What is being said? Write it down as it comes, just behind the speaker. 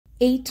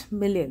8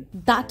 million.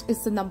 That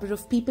is the number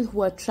of people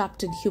who are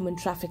trapped in human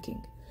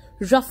trafficking.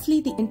 Roughly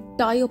the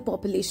entire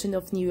population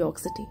of New York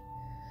City.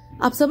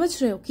 आप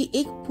समझ रहे हो कि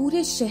एक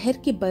पूरे शहर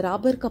के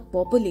बराबर का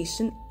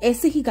पॉपुलेशन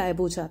ऐसे ही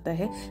गायब हो जाता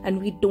है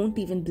and we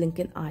don't even blink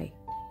an eye.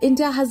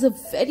 India has a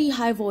very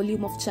high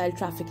volume of child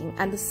trafficking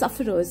and the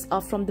sufferers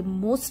are from the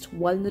most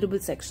vulnerable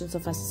sections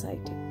of our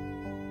society.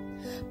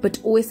 But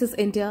Oasis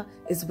India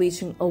is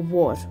waging a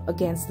war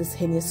against this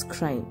heinous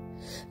crime.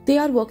 They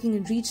are working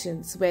in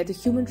regions where the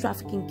human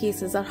trafficking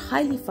cases are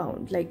highly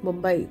found like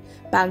Mumbai,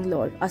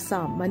 Bangalore,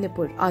 Assam,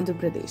 Manipur, Andhra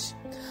Pradesh.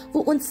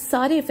 वो उन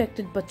सारे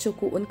affected बच्चों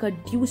को उनका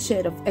due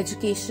share of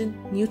education,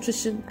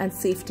 nutrition and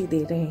safety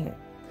दे रहे हैं.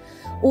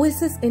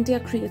 Oasis India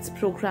creates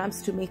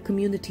programs to make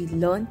community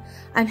learn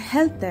and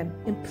help them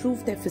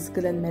improve their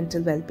physical and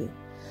mental well-being.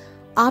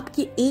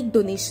 आपकी एक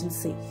डोनेशन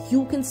से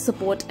you can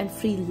support and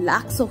free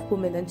lakhs of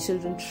women and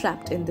children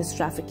trapped in this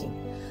trafficking.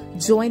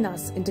 Join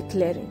us in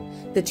declaring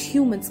that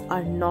humans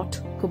are not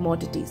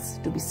commodities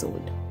to be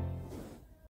sold.